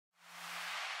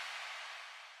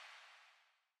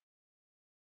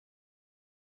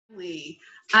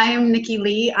I am Nikki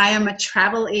Lee. I am a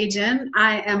travel agent.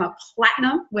 I am a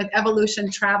platinum with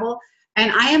Evolution Travel, and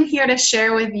I am here to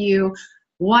share with you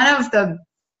one of the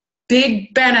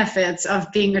big benefits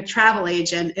of being a travel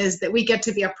agent is that we get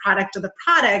to be a product of the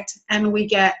product and we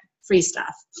get free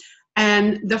stuff.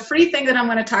 And the free thing that I'm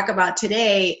going to talk about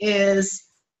today is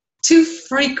 2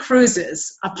 free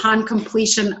cruises upon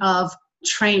completion of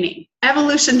training.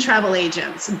 Evolution Travel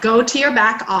Agents, go to your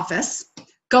back office,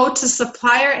 go to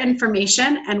supplier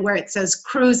information, and where it says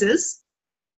cruises,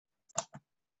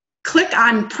 click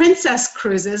on Princess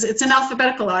Cruises. It's in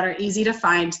alphabetical order, easy to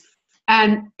find.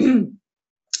 And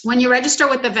when you register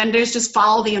with the vendors, just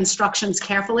follow the instructions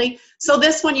carefully. So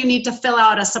this one, you need to fill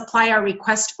out a supplier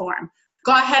request form.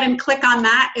 Go ahead and click on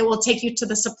that. It will take you to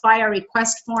the supplier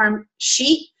request form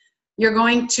sheet. You're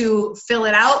going to fill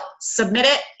it out, submit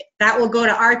it. That will go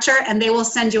to Archer, and they will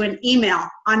send you an email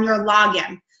on your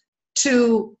login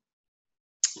to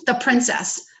the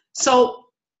Princess. So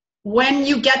when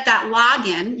you get that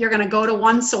login, you're going to go to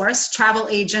OneSource Travel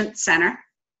Agent Center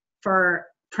for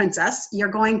Princess. You're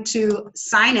going to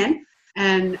sign in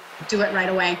and do it right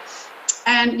away.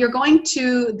 And you're going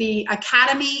to the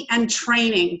Academy and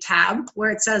Training tab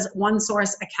where it says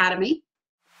OneSource Academy.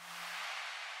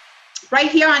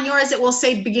 Right here on yours, it will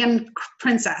say Begin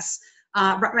Princess.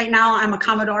 Right now, I'm a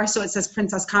Commodore, so it says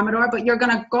Princess Commodore, but you're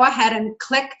going to go ahead and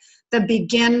click the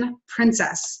Begin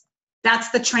Princess. That's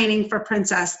the training for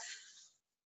Princess.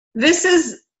 This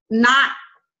is not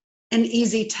an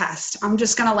easy test. I'm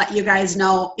just going to let you guys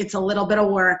know it's a little bit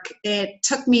of work. It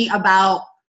took me about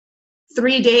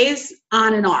 3 days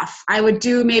on and off. I would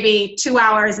do maybe 2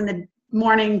 hours in the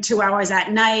morning, 2 hours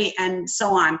at night, and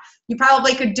so on. You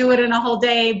probably could do it in a whole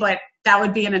day, but that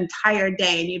would be an entire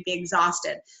day and you'd be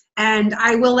exhausted. And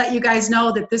I will let you guys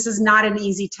know that this is not an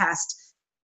easy test.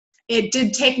 It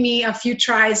did take me a few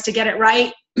tries to get it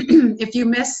right. If you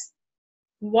miss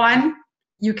one,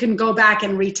 you can go back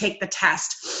and retake the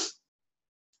test.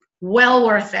 Well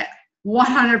worth it,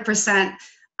 100%.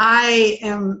 I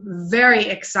am very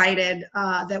excited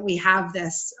that we have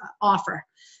this offer.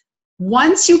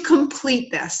 Once you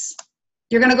complete this,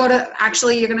 you're going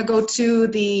to go to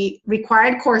the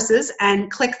required courses and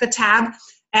click the tab,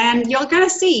 and you're going to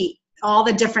see all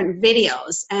the different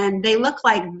videos, and they look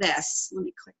like this. Let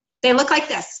me click. They look like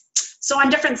this. So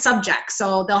on different subjects.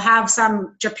 So they'll have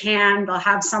some Japan, they'll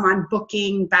have some on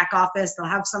booking, back office, they'll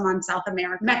have some on South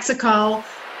America, Mexico,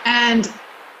 and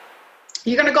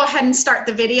you're going to go ahead and start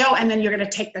the video, and then you're going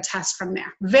to take the test from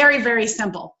there. Very, very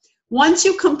simple. Once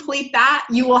you complete that,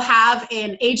 you will have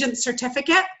an agent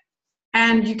certificate,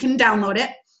 and you can download it.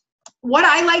 What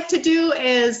I like to do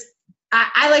is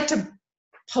I like to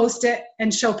post it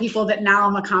and show people that now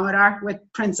I'm a Commodore with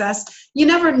Princess. You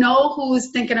never know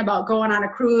who's thinking about going on a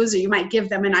cruise, or you might give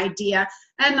them an idea.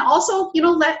 And also, you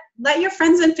know, let your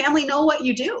friends and family know what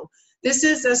you do. This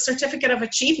is a certificate of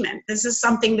achievement. This is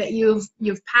something that you've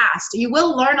passed. You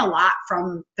will learn a lot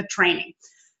from the training.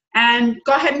 And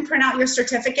go ahead and print out your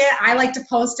certificate. I like to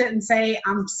post it and say,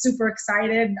 I'm super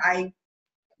excited. I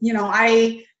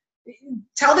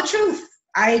tell the truth.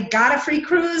 I got a free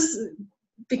cruise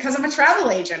because I'm a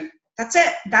travel agent. That's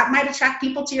it. That might attract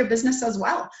people to your business as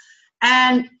well.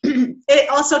 And it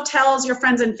also tells your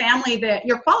friends and family that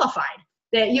you're qualified,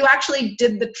 that you actually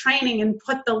did the training and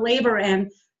put the labor in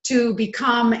to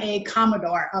become a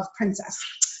Commodore of Princess.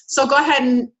 So go ahead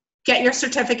and get your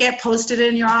certificate, post it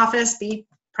in your office, be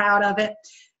proud of it.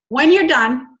 When you're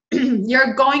done,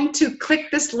 you're going to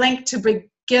click this link to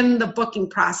begin the booking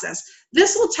process.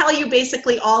 This will tell you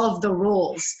basically all of the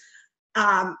rules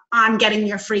on getting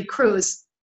your free cruise.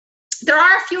 There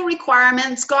are a few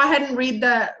requirements. Go ahead and read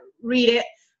it,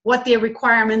 what the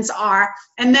requirements are.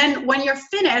 And then when you're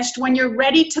finished, when you're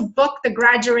ready to book the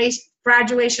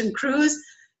graduation cruise,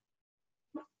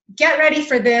 get ready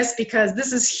for this because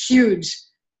this is huge.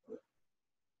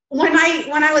 When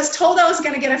I was told I was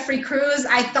going to get a free cruise,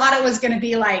 I thought it was going to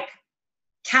be like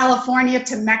California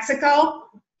to Mexico,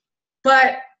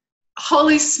 but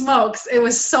holy smokes, it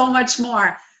was so much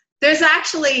more. There's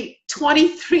actually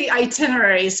 23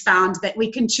 itineraries found that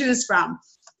we can choose from.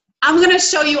 I'm going to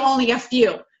show you only a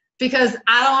few because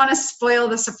I don't want to spoil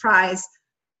the surprise,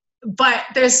 but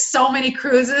there's so many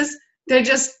cruises. They're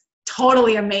just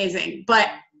totally amazing, but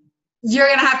you're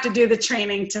going to have to do the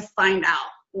training to find out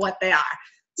what they are.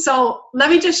 So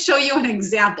let me just show you an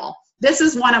example. This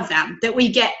is one of them that we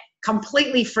get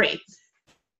completely free.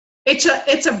 It's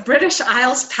a British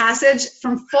Isles passage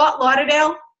from Fort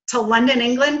Lauderdale to London,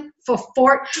 England for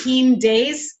 14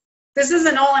 days. This is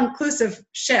an all-inclusive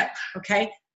ship,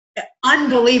 okay?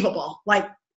 Unbelievable. Like,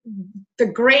 the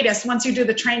greatest. Once you do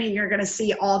the training, you're going to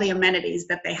see all the amenities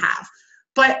that they have.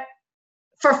 But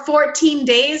for 14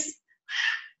 days,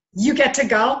 you get to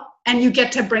go and you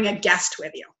get to bring a guest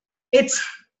with you. It's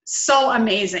so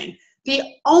amazing. The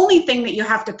only thing that you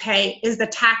have to pay is the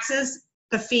taxes,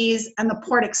 the fees, and the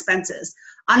port expenses.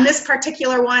 On this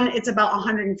particular one, it's about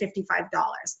 $155.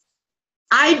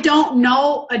 I don't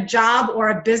know a job or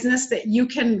a business that you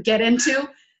can get into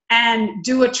and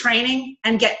do a training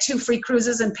and get 2 free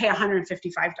cruises and pay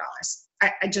 $155.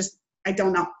 I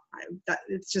don't know.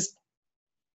 It's just,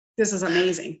 this is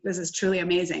amazing. This is truly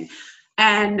amazing.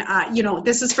 And, you know,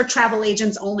 this is for travel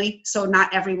agents only, so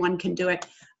not everyone can do it.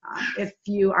 If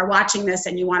you are watching this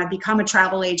and you want to become a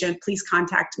travel agent, please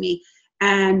contact me.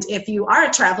 And if you are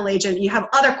a travel agent and you have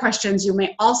other questions, you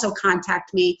may also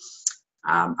contact me.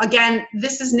 Again,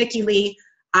 this is Nikki Lee.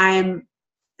 I'm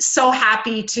so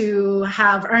happy to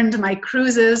have earned my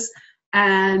cruises,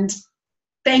 and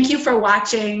thank you for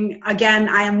watching. Again,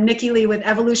 I am Nikki Lee with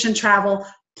Evolution Travel,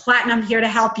 Platinum, here to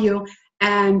help you,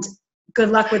 and good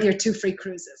luck with your 2 free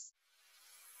cruises.